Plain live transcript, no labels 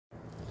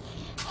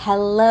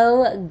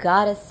Hello,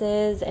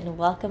 goddesses, and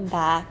welcome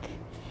back.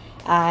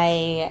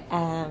 I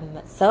am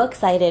so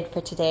excited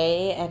for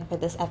today and for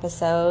this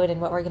episode and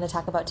what we're going to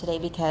talk about today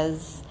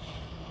because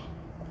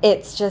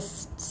it's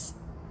just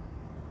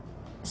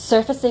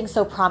surfacing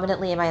so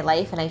prominently in my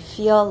life, and I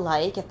feel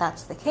like if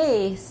that's the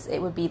case, it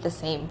would be the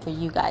same for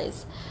you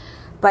guys.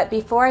 But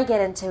before I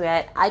get into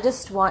it, I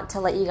just want to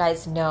let you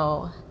guys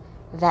know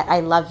that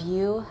I love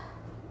you.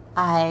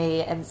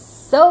 I am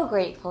so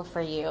grateful for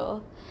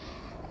you.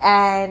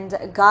 And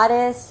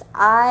Goddess,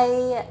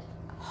 I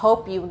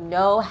hope you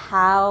know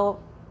how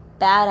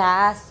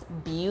badass,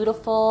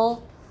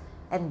 beautiful,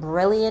 and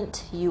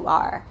brilliant you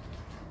are.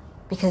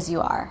 Because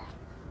you are.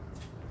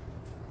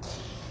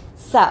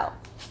 So,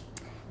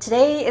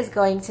 today is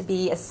going to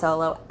be a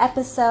solo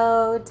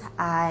episode.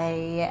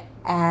 I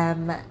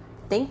am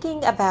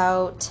thinking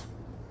about...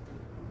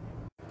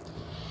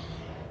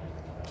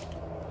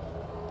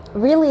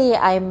 Really,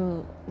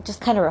 I'm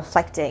just kind of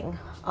reflecting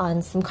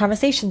on some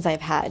conversations I've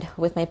had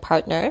with my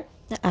partner,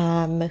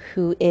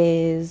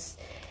 his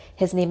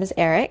name is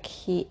Eric.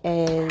 He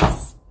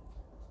is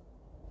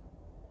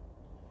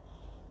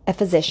a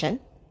physician,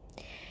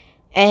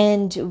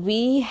 and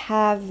we've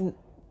had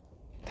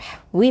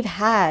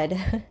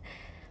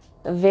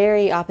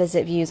very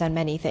opposite views on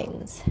many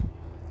things.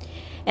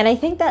 And I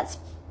think that's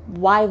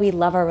why we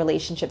love our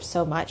relationship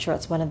so much, or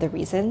it's one of the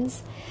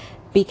reasons,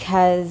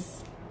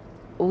 because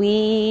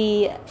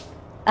we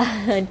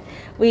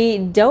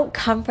don't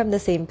come from the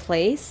same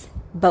place,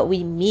 but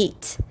we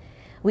meet.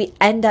 We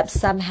end up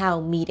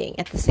somehow meeting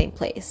at the same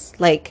place.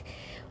 Like,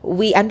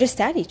 we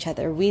understand each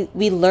other. We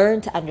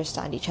learn to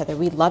understand each other.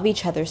 We love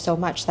each other so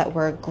much that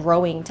we're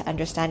growing to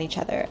understand each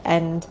other.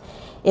 And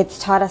it's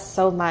taught us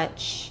so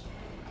much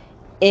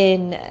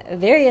in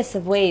various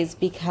of ways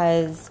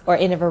or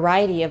in a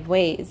variety of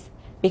ways,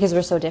 because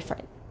we're so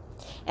different.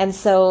 And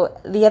so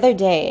the other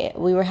day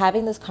we were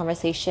having this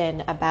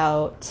conversation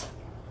about,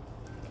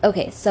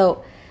 okay,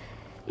 so,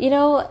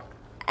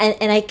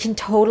 and I can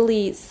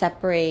totally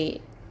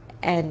separate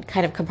and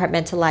kind of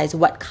compartmentalize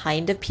what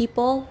kind of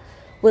people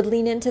would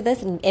lean into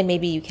this, and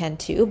maybe you can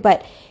too,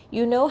 but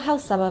you know how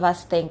some of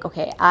us think,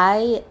 okay,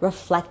 I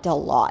reflect a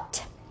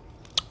lot,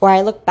 or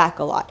I look back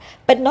a lot,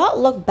 but not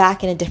look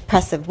back in a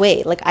depressive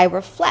way. Like, I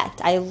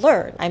reflect, I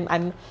learn,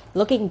 I'm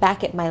looking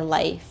back at my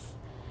life,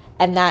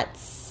 and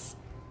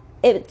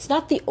it's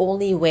not the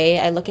only way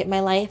I look at my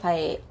life.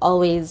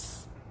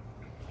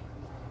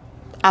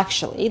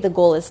 Actually, the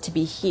goal is to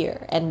be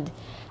here, and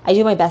I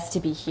do my best to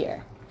be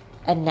here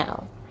and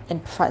now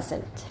and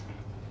present.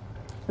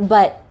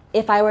 But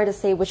if I were to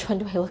say which one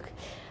do I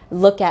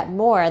look at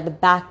more, the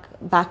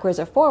backwards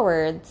or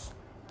forwards,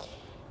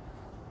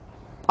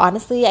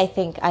 honestly, I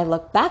think I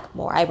look back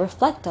more. I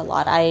reflect a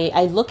lot.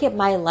 I look at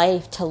my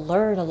life to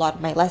learn a lot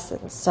of my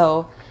lessons.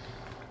 So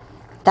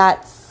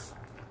that's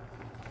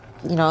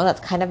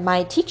kind of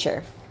my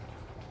teacher.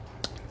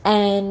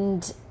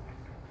 And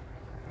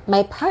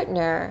my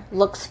partner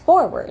looks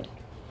forward.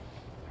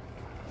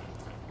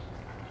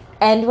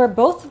 And we're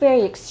both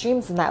very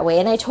extremes in that way.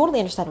 And I totally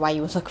understand why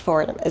you would look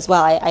forward as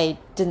well. I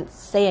didn't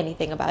say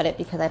anything about it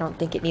because I don't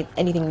think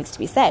anything needs to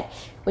be said.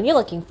 When you're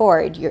looking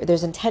forward,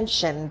 there's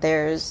intention,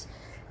 there's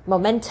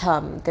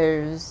momentum,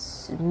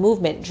 there's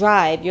movement,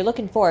 drive. You're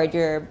looking forward.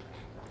 You've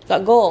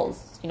got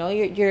goals.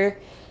 You're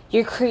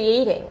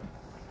creating.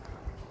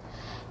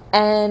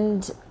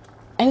 And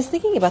I was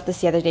thinking about this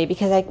the other day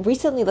because I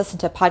recently listened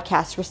to a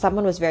podcast where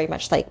someone was very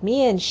much like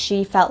me, and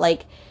she felt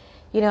like,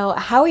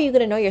 how are you going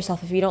to know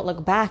yourself if you don't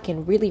look back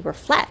and really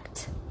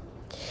reflect?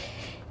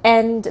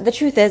 And the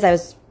truth is, I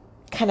was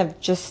kind of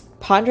just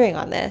pondering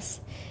on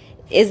this,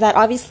 is that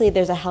obviously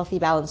there's a healthy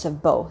balance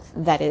of both.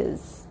 That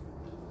is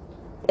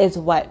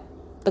what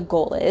the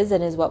goal is,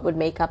 and is what would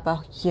make up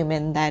a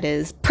human that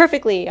is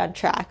perfectly on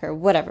track, or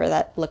whatever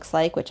that looks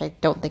like, which I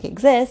don't think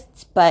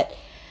exists. But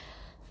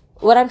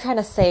what I'm trying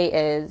to say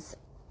is,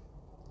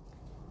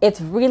 it's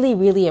really,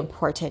 really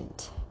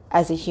important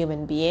as a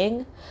human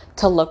being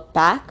to look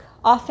back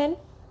often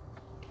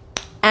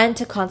and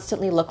to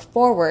constantly look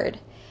forward.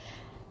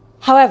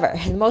 However,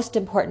 the most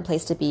important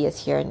place to be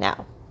is here and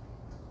now.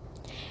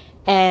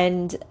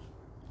 And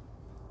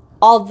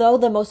although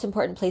the most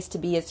important place to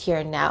be is here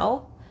and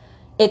now,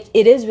 it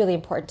is really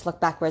important to look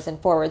backwards and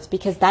forwards,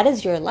 because that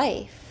is your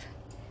life.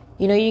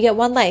 You get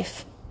one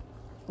life.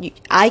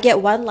 I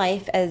get one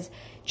life as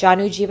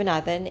Janu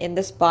Jivanathan, in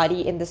this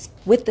body,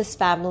 with this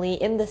family,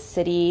 in this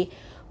city,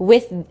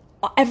 with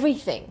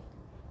everything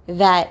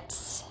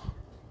that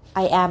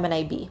I am and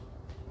I be.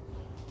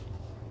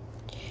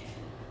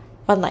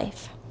 One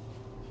life.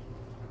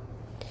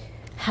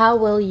 How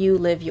will you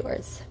live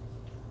yours?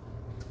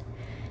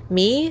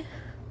 Me,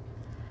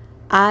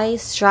 I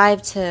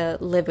strive to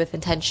live with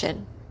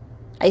intention.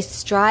 I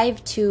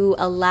strive to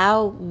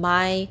allow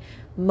my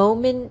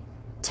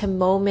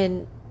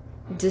moment-to-moment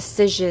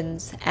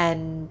decisions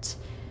and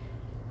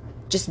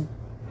just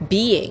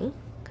being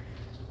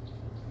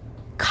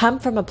come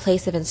from a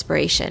place of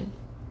inspiration,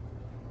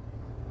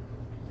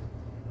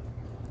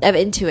 of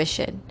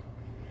intuition,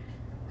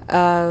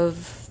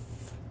 of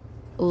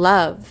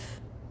love,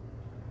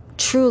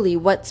 truly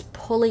what's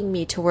pulling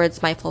me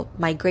towards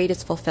my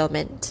greatest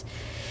fulfillment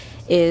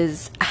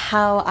is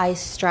how I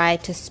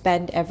strive to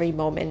spend every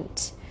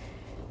moment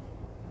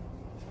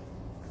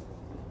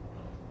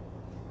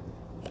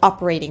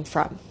operating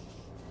from.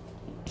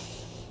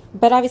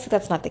 But obviously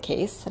that's not the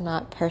case. I'm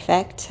not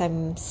perfect.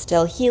 I'm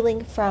still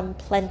healing from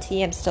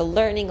plenty. I'm still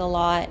learning a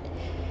lot.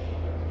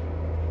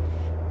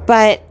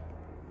 But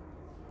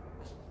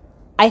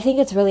I think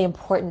it's really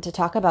important to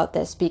talk about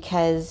this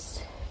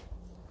because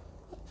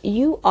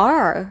you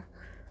are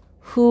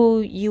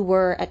who you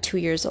were at 2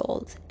 years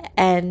old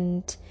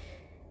and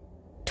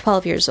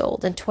 12 years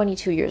old and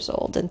 22 years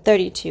old and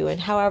 32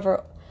 and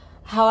however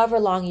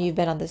long you've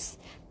been on this,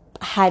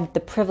 had the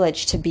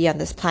privilege to be on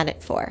this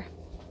planet for.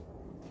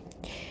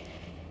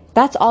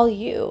 That's all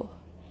you.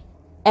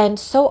 And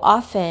so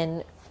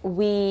often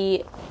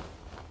we're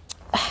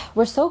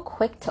so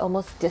quick to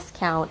almost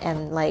discount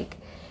and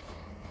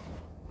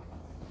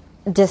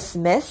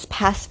dismiss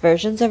past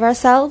versions of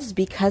ourselves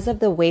because of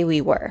the way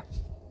we were.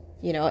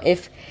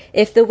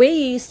 If the way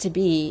you used to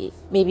be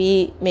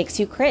maybe makes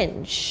you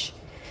cringe,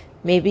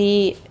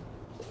 maybe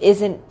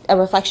isn't a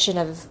reflection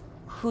of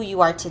who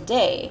you are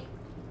today,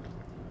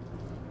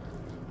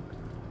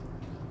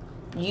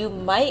 you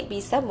might be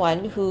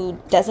someone who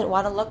doesn't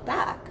want to look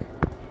back.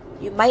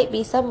 You might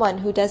be someone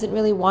who doesn't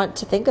really want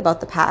to think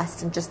about the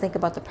past and just think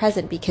about the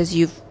present because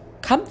you've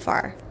come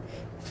far.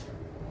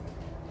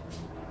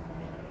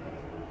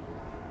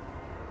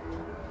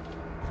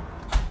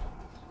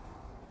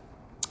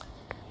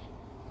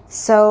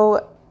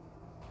 So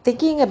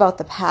thinking about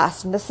the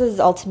past, and this is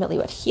ultimately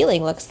what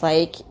healing looks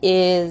like,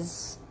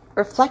 is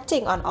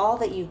reflecting on all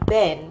that you've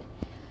been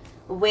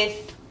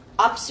with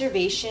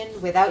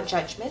observation without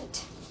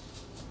judgment,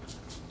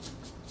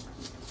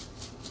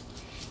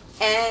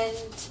 and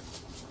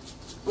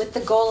with the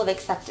goal of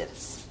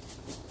acceptance.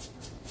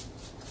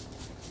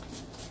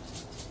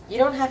 You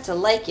don't have to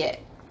like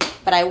it,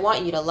 but I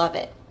want you to love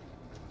it.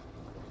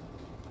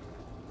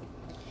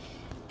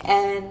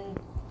 And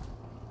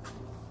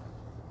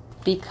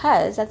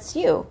because that's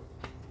you.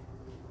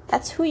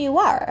 That's who you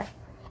are.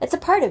 It's a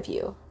part of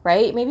you,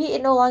 right? Maybe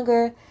it no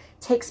longer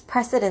takes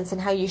precedence in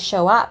how you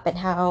show up and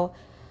how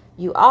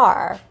you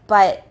are,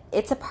 but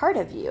it's a part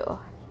of you.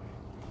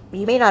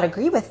 You may not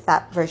agree with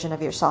that version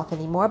of yourself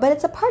anymore, but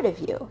it's a part of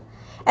you.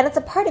 And it's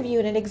a part of you,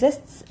 and it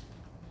exists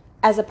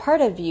as a part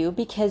of you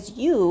because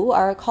you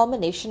are a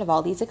culmination of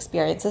all these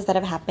experiences that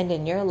have happened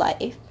in your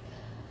life.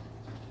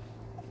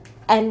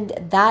 And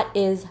that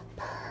is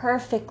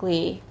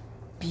perfectly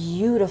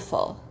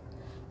beautiful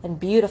and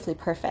beautifully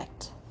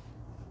perfect.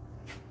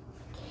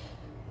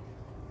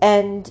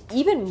 And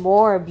even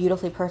more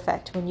beautifully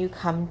perfect when you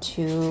come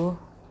to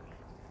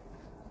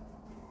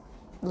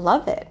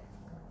love it.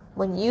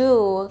 When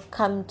you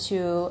come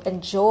to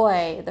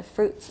enjoy the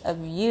fruits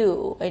of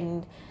you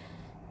and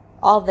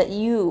all that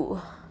you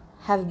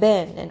have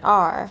been and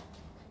are,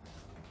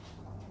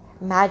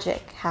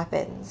 magic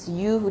happens.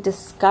 You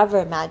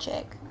discover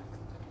magic.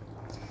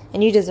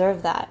 And you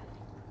deserve that.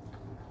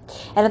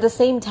 And at the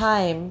same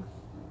time,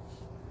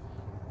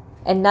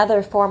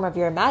 another form of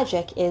your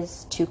magic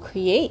is to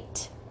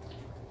create,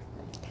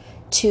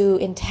 to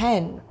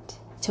intend,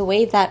 to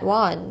wave that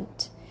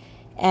wand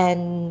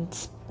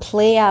and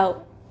play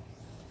out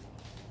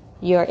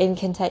your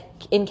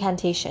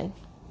incantation.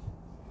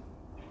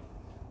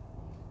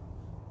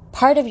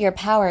 Part of your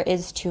power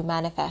is to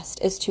manifest,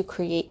 is to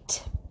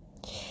create.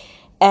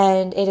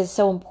 And it is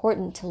so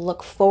important to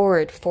look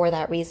forward for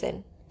that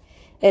reason.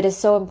 It is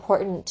so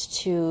important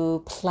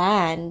to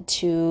plan,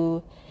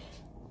 to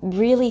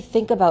really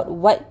think about,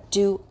 what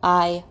do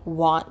I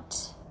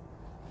want?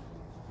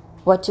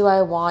 What do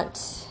I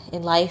want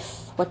in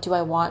life? What do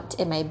I want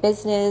in my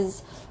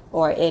business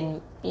or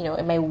in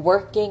my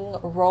working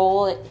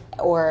role?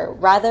 Or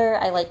rather,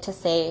 I like to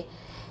say,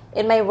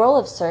 in my role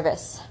of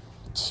service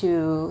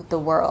to the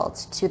world,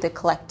 to the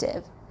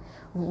collective.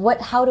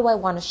 How do I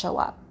want to show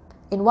up?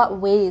 In what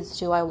ways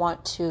do I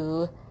want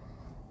to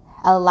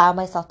allow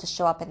myself to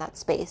show up in that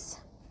space?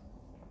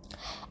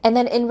 And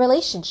then in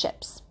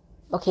relationships,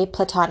 okay,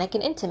 platonic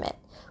and intimate,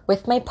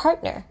 with my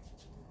partner,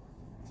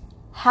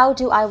 how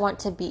do I want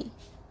to be?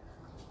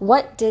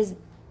 What does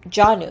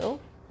Janu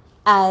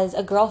as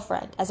a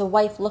girlfriend, as a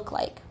wife look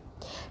like?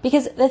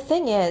 Because the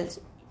thing is,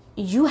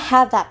 you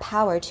have that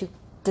power to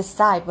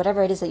decide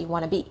whatever it is that you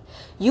want to be.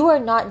 You are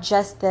not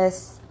just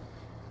this,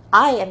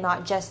 I am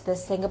not just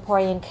this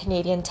Singaporean,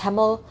 Canadian,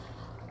 Tamil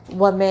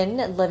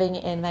woman living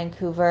in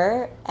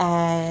Vancouver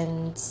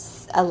and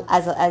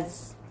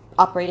as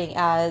operating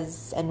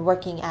as and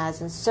working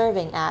as and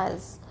serving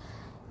as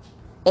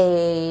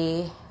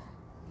a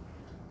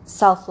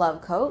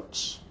self-love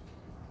coach.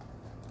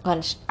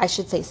 I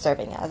should say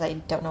serving as. I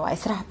don't know why I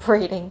said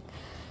operating.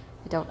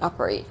 I don't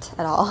operate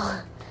at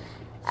all.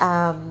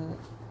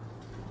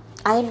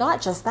 I am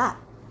not just that.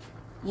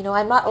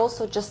 I'm not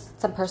also just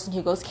some person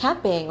who goes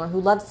camping or who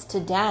loves to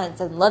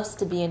dance and loves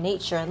to be in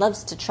nature and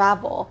loves to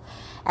travel.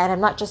 And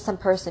I'm not just some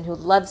person who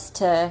loves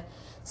to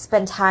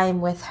spend time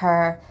with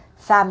her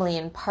family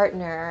and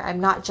partner. I'm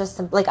not just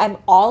like, I'm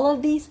all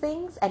of these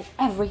things and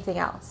everything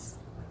else.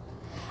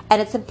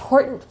 And it's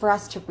important for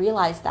us to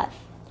realize that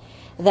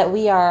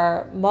we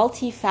are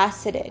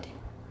multifaceted,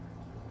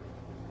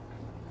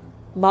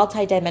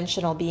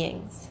 multidimensional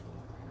beings.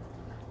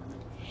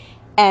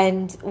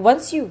 And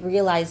once you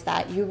realize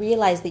that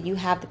you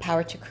have the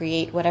power to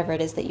create whatever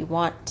it is that you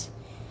want,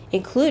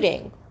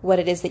 including what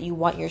it is that you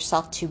want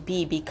yourself to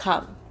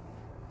become.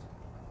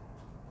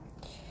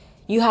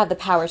 You have the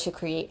power to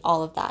create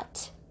all of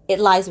that. It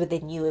lies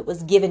within you. It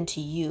was given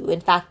to you.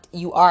 In fact,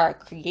 you are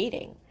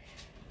creating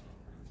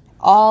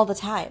all the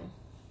time.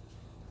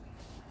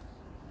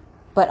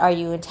 But are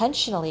you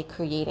intentionally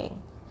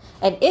creating?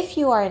 And if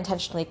you are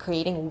intentionally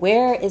creating,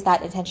 where is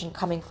that intention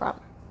coming from?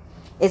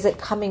 Is it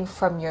coming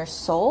from your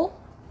soul?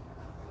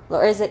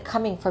 Or is it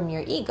coming from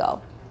your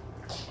ego?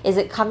 Is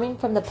it coming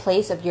from the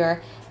place of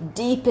your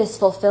deepest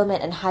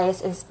fulfillment and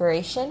highest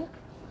inspiration?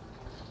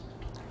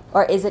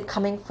 Or is it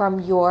coming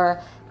from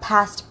your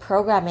past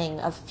programming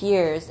of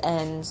fears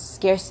and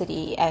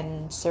scarcity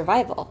and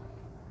survival?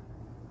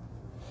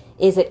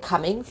 Is it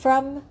coming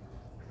from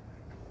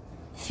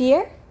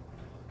fear?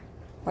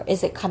 Or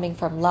is it coming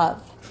from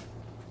love?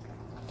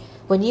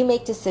 When you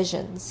make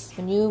decisions,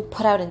 when you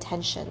put out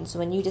intentions,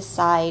 when you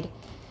decide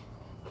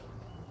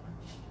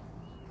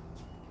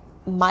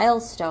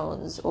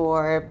milestones,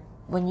 or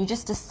when you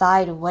just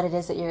decide what it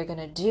is that you're going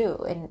to do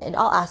in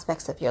all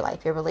aspects of your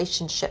life, your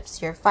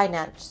relationships, your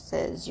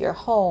finances, your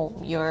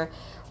home, your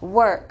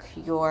work,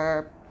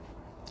 your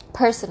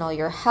personal,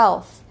 your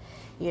health,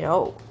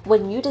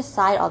 when you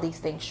decide all these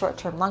things,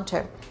 short-term,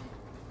 long-term,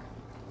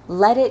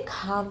 let it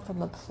come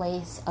from a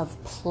place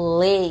of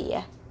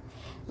play.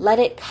 Let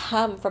it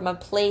come from a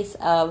place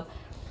of,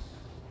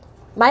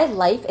 my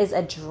life is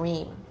a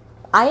dream.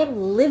 I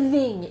am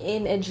living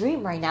in a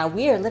dream right now.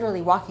 We are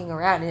literally walking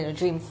around in a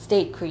dream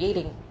state,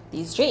 creating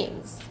these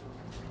dreams.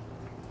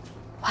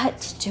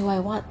 What do I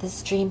want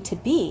this dream to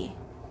be?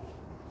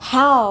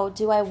 How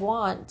do I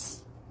want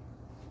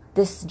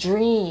this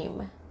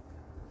dream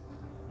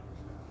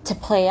to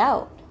play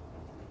out?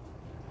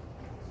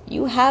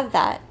 You have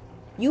that.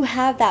 You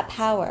have that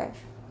power.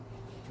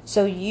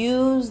 So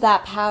use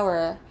that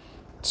power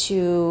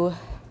to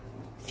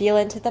feel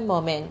into the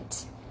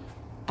moment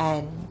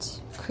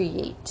and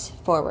create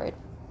forward.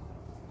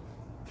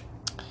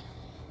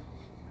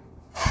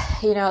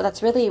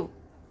 That's really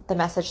the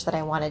message that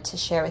I wanted to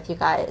share with you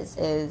guys.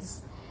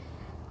 Is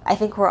I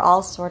think we're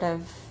all sort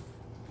of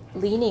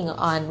leaning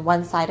on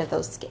one side of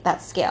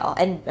that scale.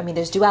 And I mean,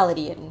 there's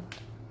duality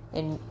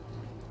in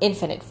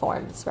infinite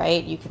forms,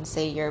 right? You can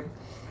say you're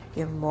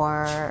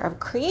more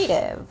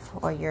creative,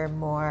 or you're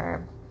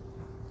more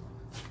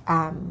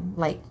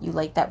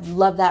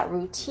love that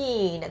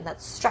routine and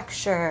that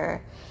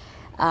structure.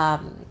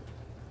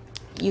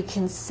 You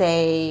can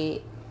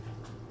say,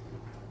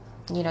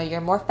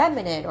 you're more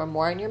feminine or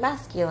more in your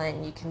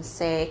masculine. You can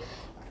say,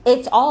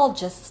 it's all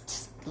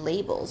just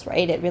labels,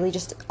 right? It really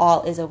just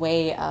all is a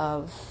way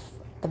of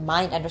the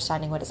mind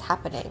understanding what is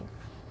happening.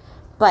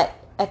 But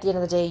at the end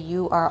of the day,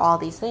 you are all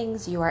these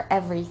things. You are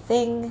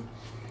everything.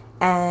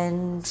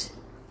 And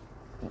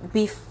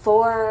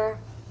before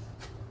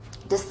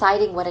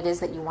deciding what it is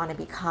that you want to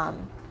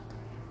become,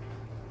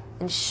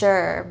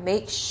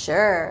 make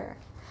sure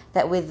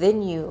that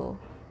within you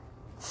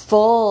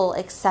full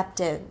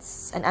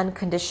acceptance and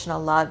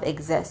unconditional love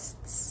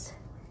exists.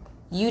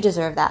 You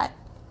deserve that.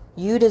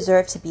 You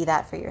deserve to be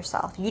that for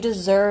yourself. You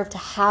deserve to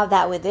have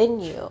that within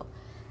you,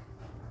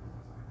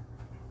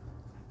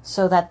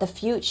 so that the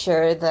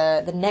future,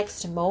 the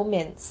next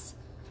moments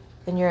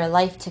in your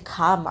life to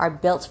come are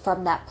built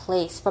from that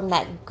place, from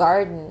that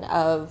garden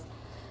of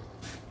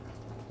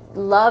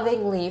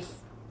lovingly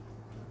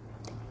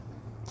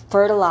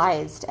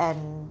fertilized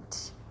and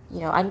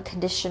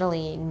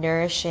unconditionally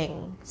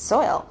nourishing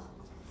soil.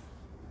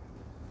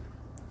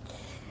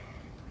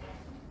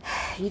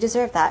 You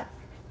deserve that.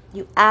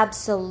 You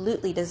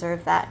absolutely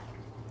deserve that.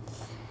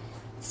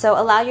 So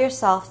allow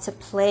yourself to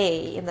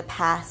play in the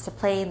past, to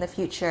play in the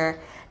future.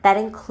 That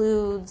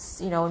includes,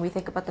 when we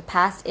think about the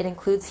past, it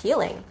includes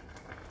healing.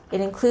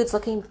 It includes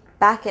looking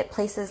back at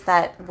places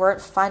that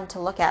weren't fun to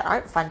look at,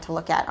 aren't fun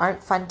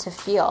to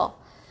feel,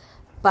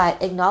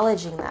 but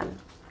acknowledging them,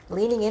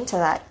 leaning into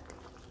that.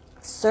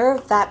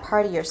 Serve that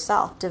part of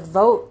yourself.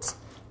 Devote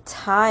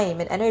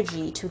time and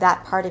energy to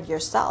that part of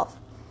yourself,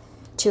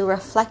 to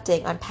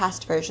reflecting on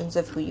past versions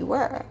of who you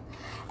were.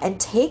 And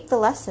take the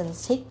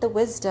lessons, take the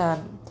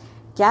wisdom,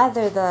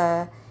 gather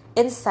the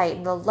insight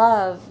and the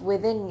love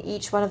within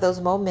each one of those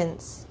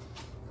moments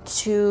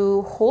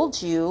to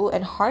hold you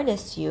and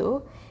harness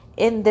you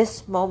in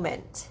this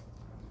moment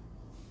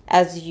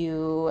as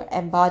you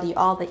embody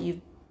all that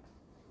you've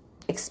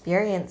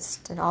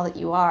experienced and all that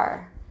you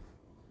are,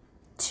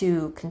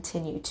 to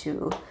continue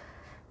to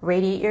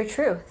radiate your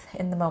truth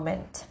in the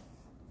moment.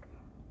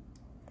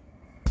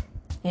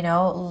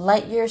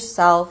 Let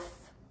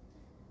yourself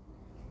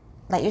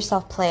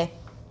play.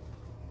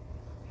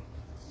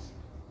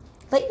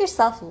 Let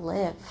yourself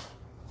live.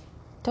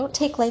 Don't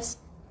take life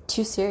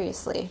too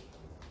seriously.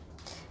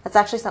 That's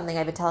actually something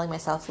I've been telling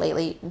myself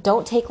lately.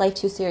 Don't take life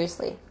too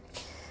seriously.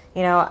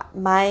 You know,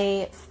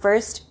 my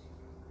first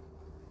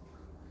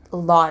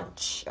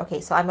launch.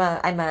 Okay, so I'm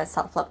a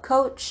self-love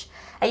coach.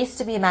 I used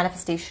to be a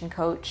manifestation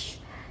coach.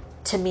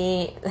 To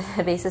me,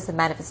 the basis of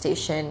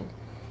manifestation,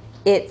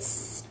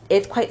 it's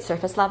quite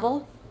surface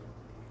level.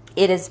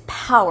 It is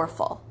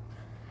powerful,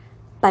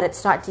 but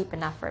it's not deep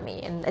enough for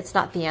me, and it's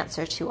not the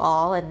answer to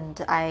all.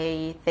 And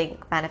I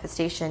think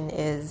manifestation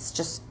is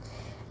just,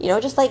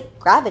 just like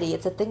gravity.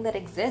 It's a thing that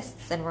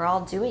exists, and we're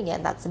all doing it,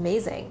 and that's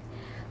amazing.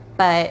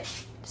 But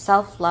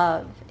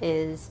self-love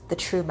is the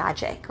true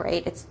magic,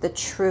 right? It's the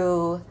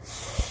true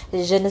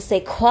je ne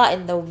sais quoi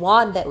in the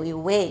wand that we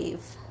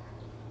wave.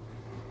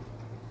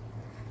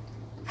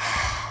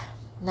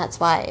 And that's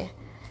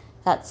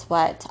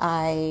what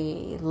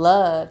I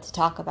love to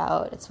talk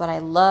about. It's what I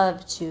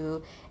love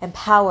to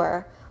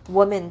empower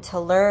women to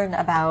learn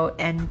about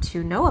and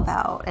to know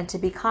about and to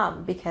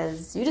become,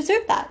 because you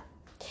deserve that.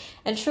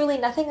 And truly,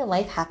 nothing in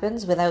life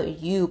happens without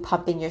you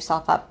pumping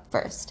yourself up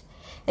first.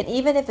 And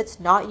even if it's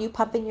not you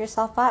pumping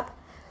yourself up,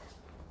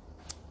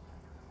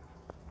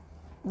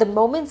 the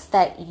moments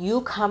that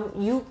you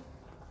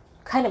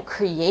kind of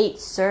create,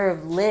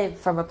 serve, live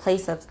from a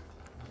place of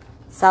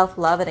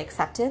self-love and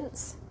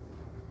acceptance,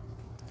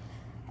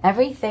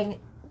 everything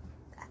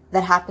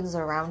that happens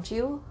around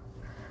you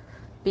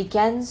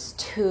begins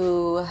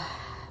to,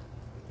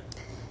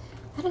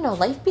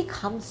 life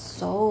becomes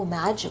so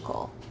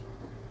magical.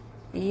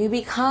 You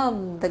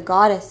become the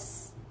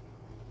goddess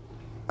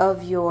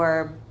of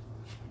your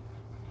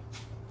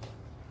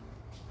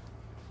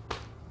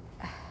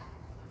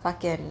I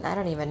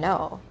don't even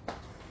know.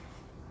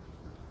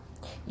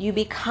 You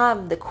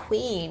become the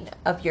queen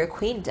of your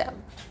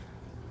queendom.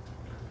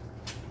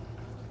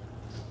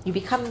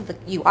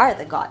 You are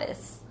the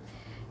goddess.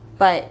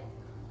 But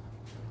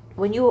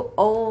when you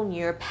own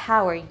your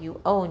power,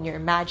 you own your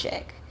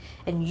magic.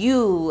 And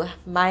you,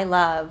 my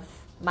love,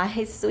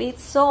 my sweet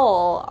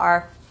soul,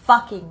 are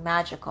fucking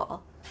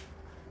magical.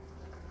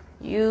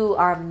 You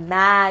are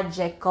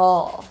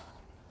magical.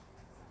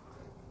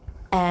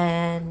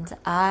 And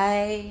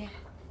I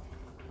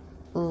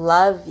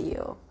love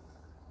you.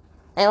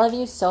 I love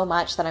you so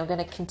much that I'm going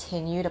to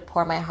continue to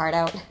pour my heart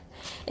out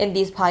in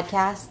these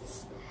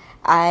podcasts.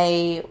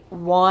 I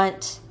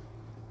want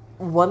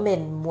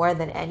women more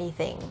than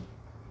anything.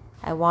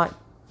 I want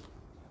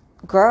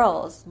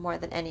girls more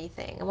than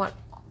anything. I want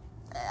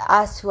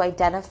us who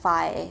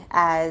identify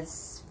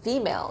as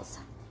females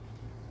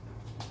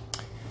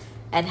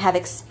and have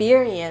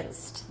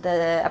experienced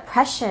the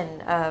oppression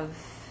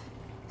of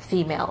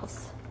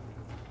females.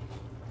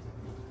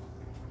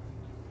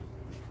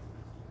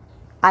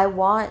 I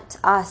want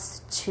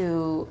us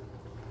to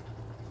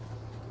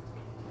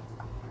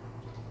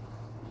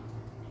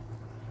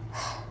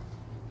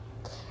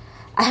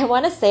I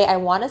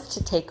want us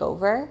to take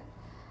over,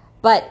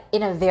 but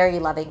in a very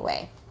loving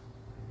way.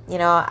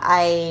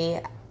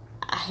 I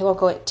won't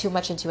go too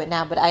much into it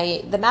now, but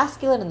the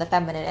masculine and the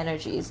feminine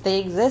energies, they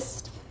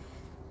exist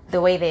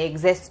the way they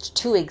exist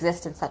to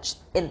exist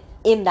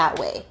in that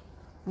way.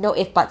 No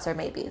if, buts, or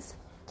maybes.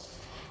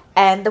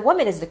 And the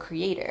woman is the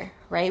creator,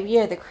 right? We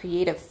are the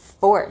creative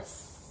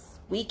force.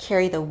 We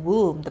carry the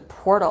womb, the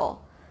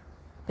portal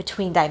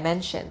between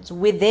dimensions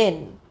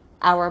within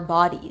our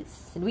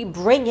bodies. And we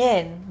bring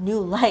in new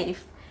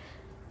life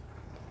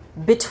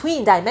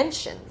between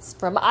dimensions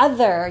from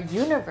other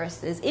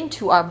universes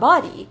into our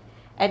body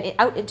and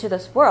out into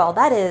this world.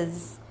 That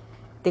is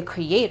the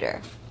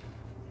creator.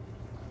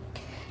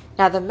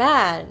 Now, the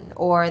man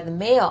or the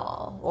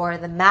male or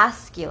the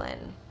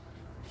masculine,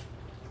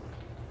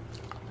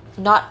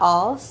 not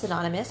all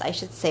synonymous, I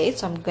should say,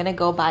 so I'm going to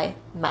go by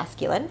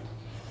masculine,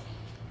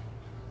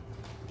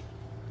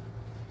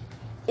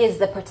 is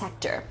the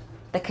protector,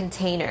 the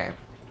container,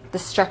 the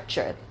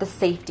structure, the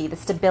safety, the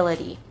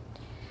stability.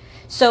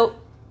 So,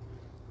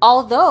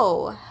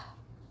 although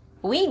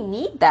we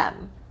need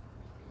them,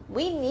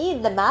 we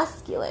need the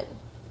masculine.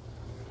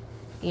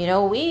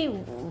 We,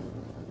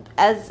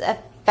 as a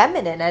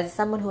feminine, as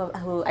someone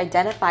who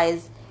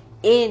identifies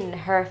in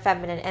her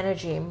feminine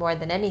energy more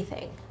than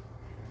anything,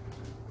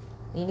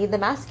 you need the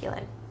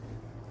masculine.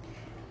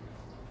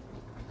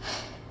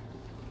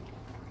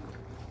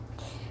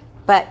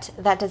 But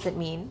that doesn't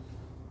mean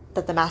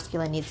that the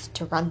masculine needs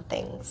to run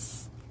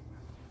things.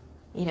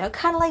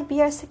 Kind of like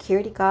be our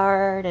security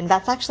guard. And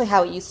that's actually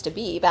how it used to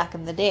be back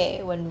in the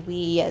day, when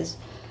we as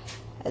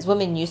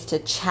women used to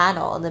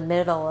channel in the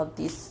middle of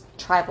these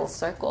tribal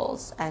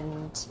circles,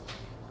 and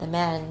the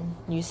man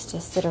used to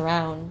sit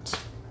around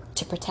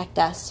to protect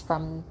us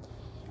from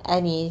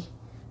any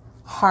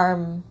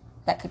harm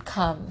that could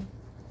come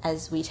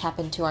as we tap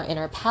into our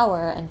inner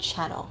power and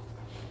channel.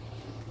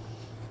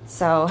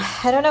 So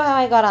I don't know how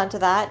I got onto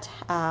that.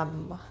 I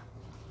don't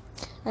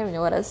even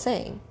know what I was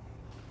saying.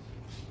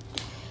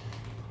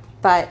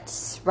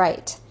 But,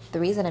 right,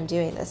 the reason I'm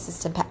doing this is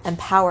to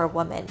empower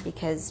women,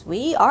 because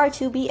we are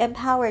to be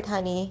empowered,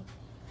 honey.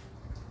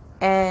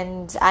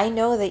 And I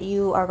know that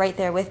you are right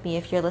there with me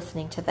if you're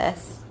listening to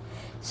this.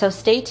 So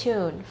stay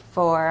tuned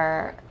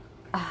for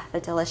the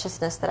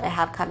deliciousness that I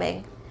have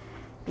coming.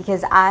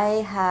 Because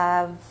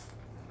I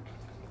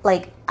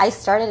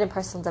started in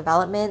personal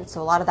development,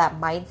 so a lot of that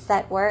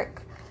mindset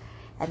work.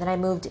 And then I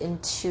moved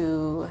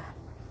into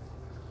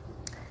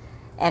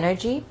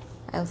energy.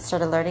 I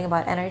started learning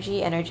about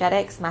energy,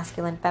 energetics,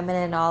 masculine,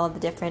 feminine, all of the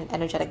different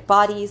energetic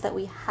bodies that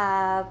we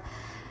have.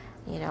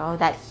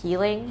 That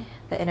healing,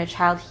 the inner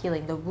child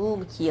healing, the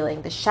womb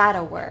healing, the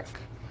shadow work,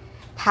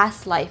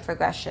 past life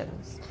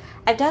regressions.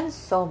 I've done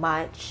so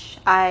much.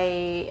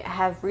 I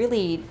have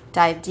really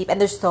dived deep, and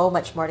there's so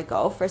much more to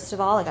go. First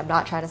of all, I'm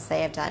not trying to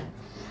say I've done,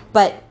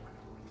 but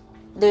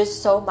there's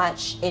so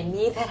much in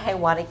me that I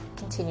want to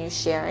continue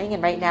sharing.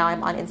 And right now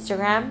I'm on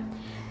Instagram.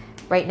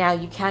 Right now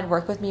you can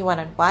work with me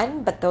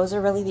one-on-one, but those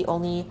are really the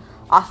only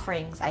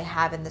offerings I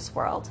have in this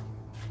world.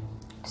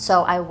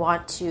 So I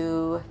want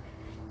to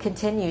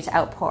continue to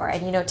outpour.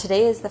 And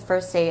today is the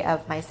first day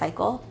of my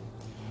cycle,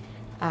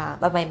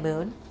 of my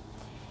moon.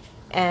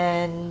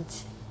 And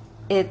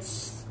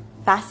it's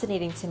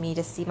fascinating to me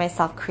to see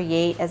myself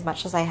create as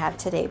much as I have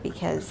today,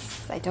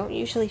 because I don't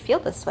usually feel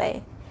this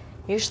way.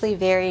 I'm usually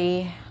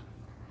very,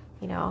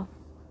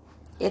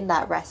 in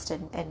that rest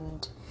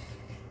and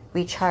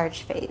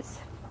recharge phase.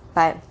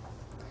 But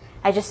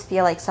I just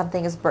feel like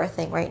something is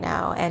birthing right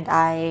now, and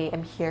I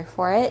am here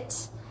for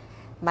it.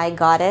 My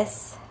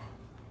goddess,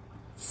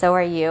 so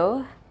are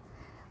you.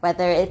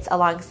 Whether it's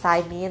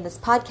alongside me in this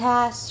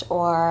podcast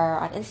or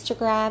on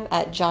Instagram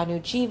at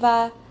Janu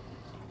Jiva,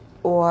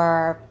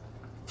 or,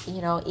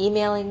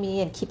 emailing me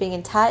and keeping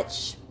in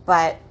touch.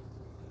 But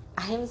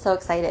I am so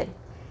excited.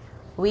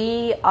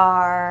 We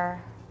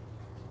are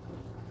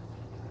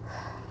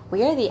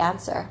the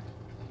answer.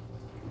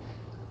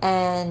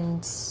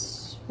 And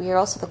we are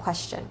also the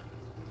question.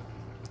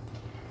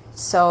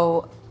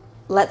 So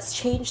let's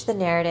change the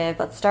narrative.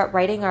 Let's start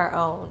writing our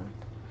own.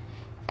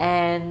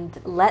 And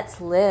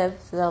let's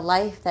live the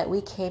life that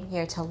we came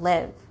here to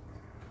live.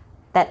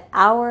 That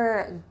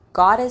our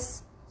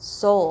goddess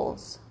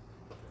souls,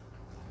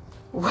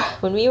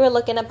 when we were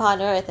looking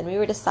upon earth and we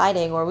were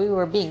deciding, or we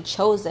were being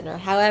chosen, or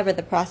however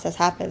the process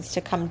happens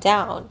to come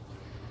down,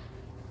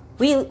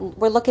 we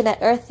were looking at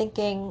earth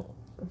thinking,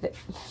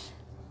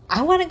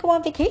 I want to go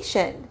on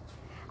vacation.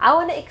 I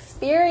want to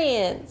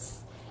experience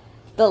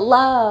the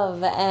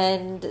love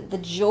and the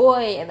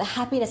joy and the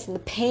happiness and the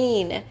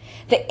pain,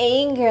 the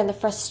anger and the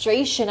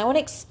frustration. I want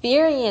to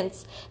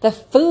experience the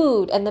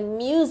food and the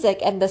music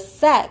and the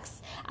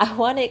sex. I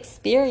want to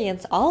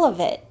experience all of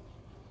it,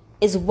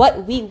 is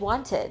what we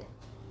wanted.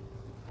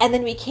 And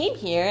then we came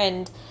here,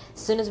 and as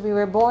soon as we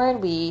were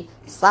born, we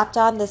slapped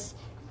on this,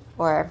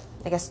 or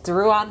I guess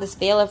threw on this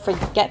veil of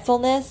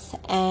forgetfulness,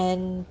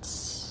 and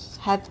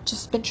have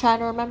just been trying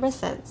to remember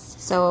since.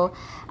 So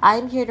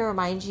I'm here to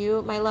remind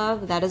you, my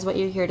love, that is what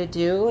you're here to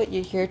do.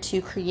 You're here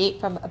to create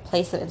from a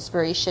place of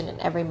inspiration in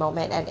every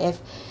moment. And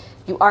if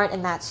you aren't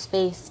in that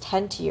space,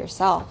 tend to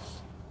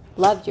yourself.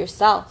 Love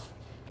yourself.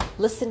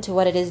 Listen to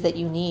what it is that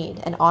you need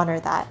and honor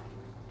that.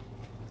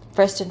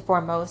 First and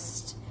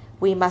foremost,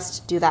 we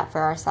must do that for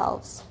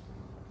ourselves.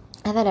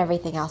 And then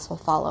everything else will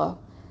follow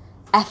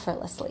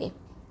effortlessly.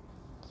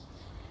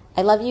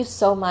 I love you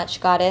so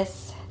much,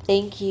 Goddess.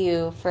 Thank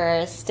you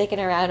for sticking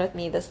around with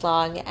me this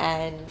long,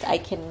 and I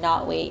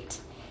cannot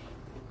wait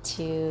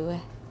to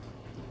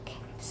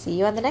see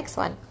you on the next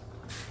one.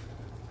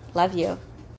 Love you.